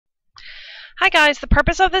Hi guys, the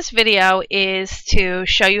purpose of this video is to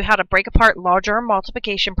show you how to break apart larger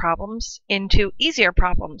multiplication problems into easier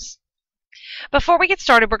problems. Before we get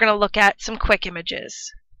started, we're going to look at some quick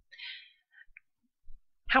images.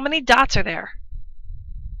 How many dots are there?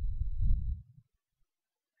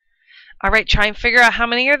 Alright, try and figure out how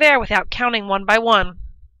many are there without counting one by one.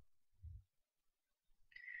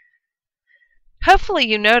 Hopefully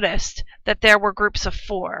you noticed that there were groups of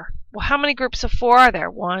 4. Well, how many groups of 4 are there?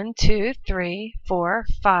 1, 2, 3, 4,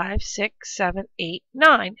 5, 6, 7, 8,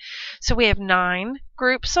 9. So we have 9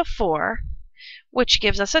 groups of 4, which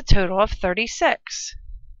gives us a total of 36.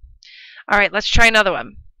 All right, let's try another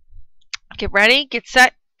one. Get ready, get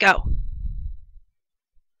set, go.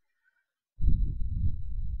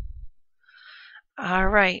 All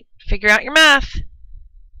right, figure out your math.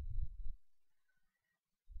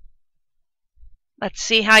 Let's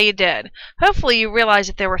see how you did. Hopefully you realize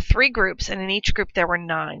that there were 3 groups, and in each group there were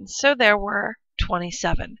 9. So there were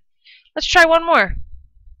 27. Let's try one more.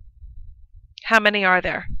 How many are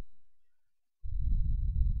there?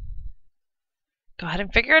 Go ahead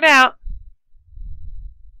and figure it out.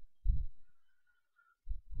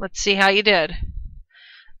 Let's see how you did.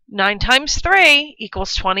 9 times 3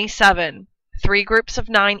 equals 27. 3 groups of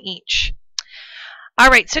 9 each.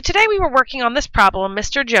 Alright, so today we were working on this problem.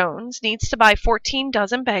 Mr. Jones needs to buy 14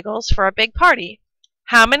 dozen bagels for a big party.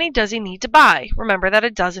 How many does he need to buy? Remember that a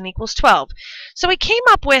dozen equals 12. So we came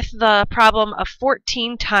up with the problem of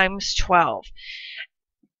 14 times 12.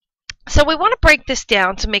 So we want to break this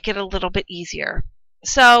down to make it a little bit easier.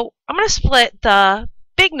 So I'm going to split the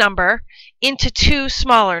big number into 2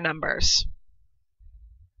 smaller numbers.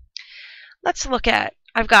 Let's look at,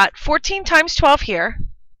 I've got 14 times 12 here,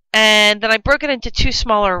 and then I broke it into 2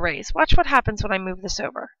 smaller arrays. Watch what happens when I move this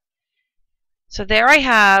over. So there I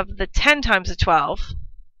have the 10 times the 12,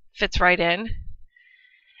 fits right in.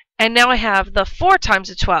 And now I have the 4 times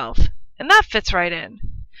the 12, and that fits right in.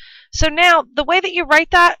 So now, the way that you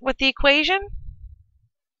write that with the equation,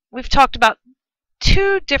 we've talked about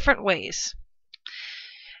 2 different ways.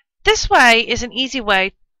 This way is an easy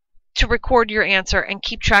way to record your answer and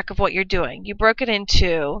keep track of what you're doing. You broke it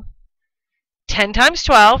into 10 times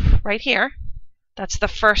 12 right here. That's the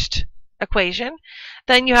first equation.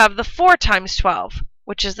 Then you have the 4 times 12,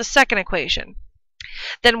 which is the second equation.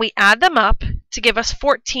 Then we add them up to give us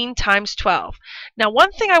 14 times 12. Now,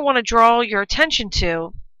 one thing I want to draw your attention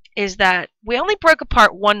to is that we only broke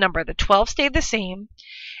apart one number. The 12 stayed the same.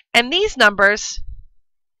 And these numbers,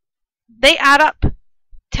 they add up.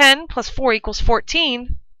 10 plus 4 equals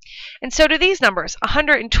 14. And so do these numbers.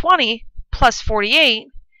 120 plus 48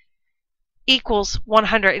 equals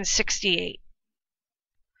 168.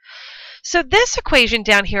 So this equation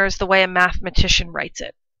down here is the way a mathematician writes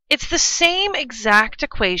it. It's the same exact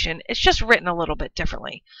equation. It's just written a little bit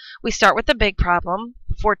differently. We start with the big problem,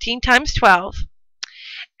 14 times 12.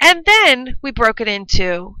 And then we broke it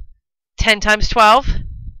into 10 times 12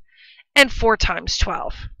 and 4 times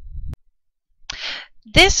 12.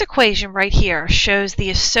 This equation right here shows the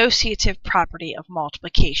associative property of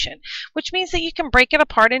multiplication, which means that you can break it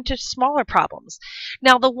apart into smaller problems.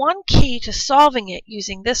 Now, the one key to solving it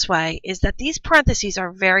using this way is that these parentheses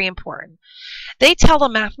are very important. They tell the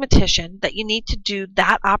mathematician that you need to do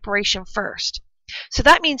that operation first. So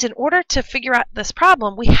that means in order to figure out this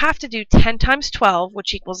problem, we have to do 10 times 12,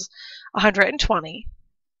 which equals 120,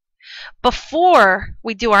 before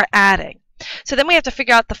we do our adding. So then we have to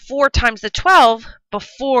figure out the 4 times the 12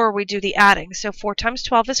 before we do the adding. So 4 times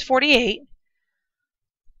 12 is 48.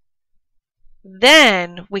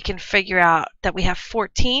 Then we can figure out that we have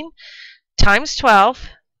 14 times 12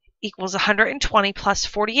 equals 120 plus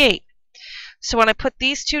 48. So when I put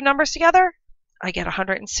these 2 numbers together, I get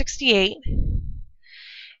 168.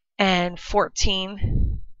 And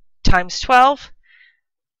 14 times 12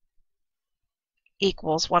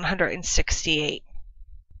 equals 168.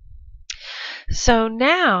 So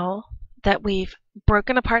now that we've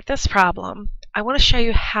broken apart this problem, I want to show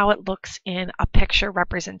you how it looks in a picture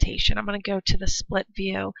representation. I'm going to go to the split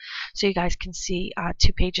view so you guys can see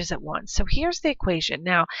 2 pages at once. So here's the equation.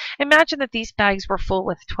 Now, imagine that these bags were full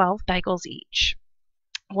with 12 bagels each.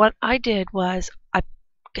 What I did was I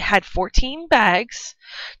had 14 bags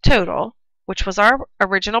total, which was our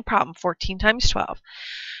original problem, 14 times 12.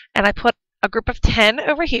 And I put a group of 10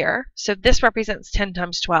 over here, so this represents 10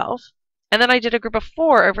 times 12. And then I did a group of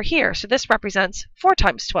 4 over here, so this represents 4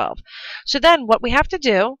 times 12. So then what we have to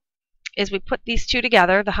do is we put these 2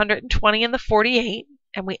 together, the 120 and the 48,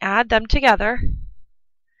 and we add them together.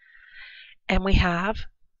 And we have,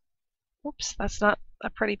 oops, that's not a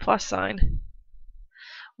pretty plus sign,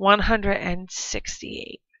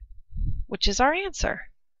 168, which is our answer.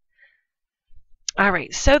 All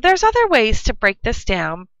right, so there's other ways to break this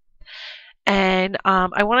down. And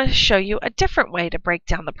I want to show you a different way to break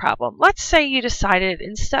down the problem. Let's say you decided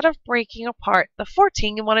instead of breaking apart the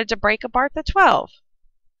 14, you wanted to break apart the 12.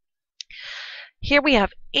 Here we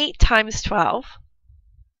have 8 times 12.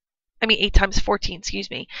 8 times 14, excuse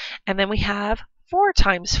me. And then we have 4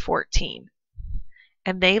 times 14.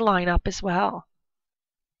 And they line up as well.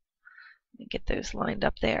 Let me get those lined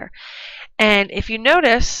up there. And if you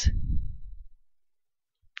notice,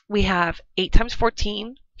 we have 8 times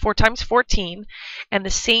 14, 4 times 14, and the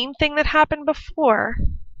same thing that happened before,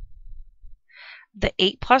 the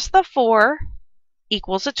 8 plus the 4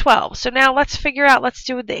 equals a 12. So now let's figure out, let's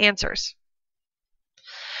do the answers.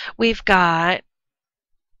 We've got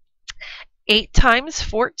 8 times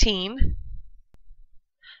 14,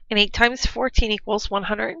 and 8 times 14 equals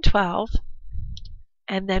 112.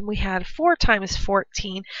 And then we had 4 times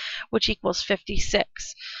 14, which equals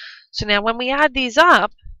 56. So now when we add these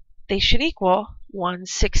up, they should equal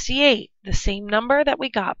 168, the same number that we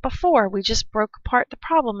got before. We just broke apart the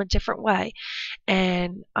problem a different way.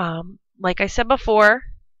 And like I said before,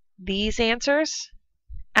 these answers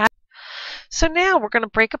add. So now we're going to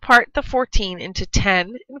break apart the 14 into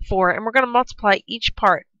 10 and 4, and we're going to multiply each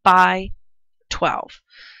part by 12.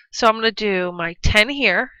 So I'm going to do my 10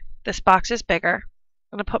 here. This box is bigger.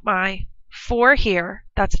 I'm going to put my 4 here.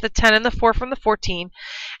 That's the 10 and the 4 from the 14.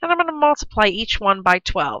 And I'm going to multiply each one by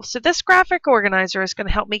 12. So this graphic organizer is going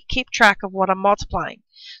to help me keep track of what I'm multiplying.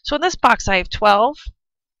 So in this box I have 12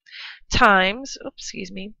 times,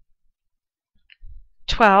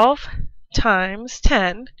 12 times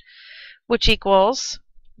 10, which equals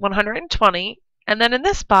 120. And then in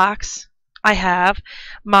this box I have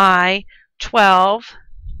my 12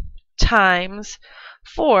 times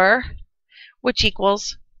 4, which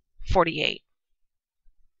equals 48.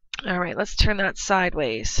 All right, let's turn that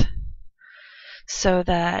sideways so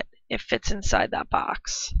that it fits inside that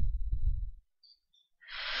box.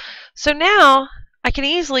 So now I can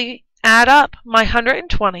easily add up my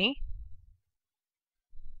 120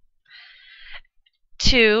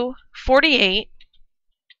 to 48,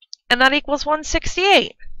 and that equals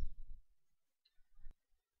 168.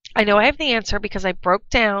 I know I have the answer because I broke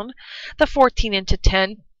down the 14 into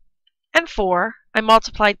 10 and 4. I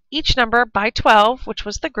multiplied each number by 12, which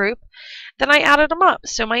was the group. Then I added them up.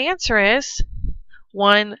 So my answer is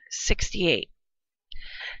 168.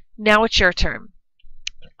 Now it's your turn.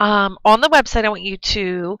 On the website, I want you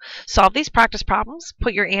to solve these practice problems,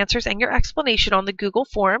 put your answers and your explanation on the Google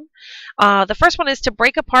form. The first one is to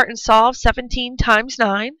break apart and solve 17 times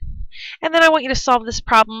 9. And then I want you to solve this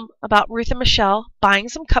problem about Ruth and Michelle buying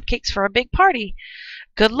some cupcakes for a big party.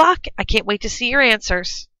 Good luck. I can't wait to see your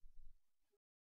answers.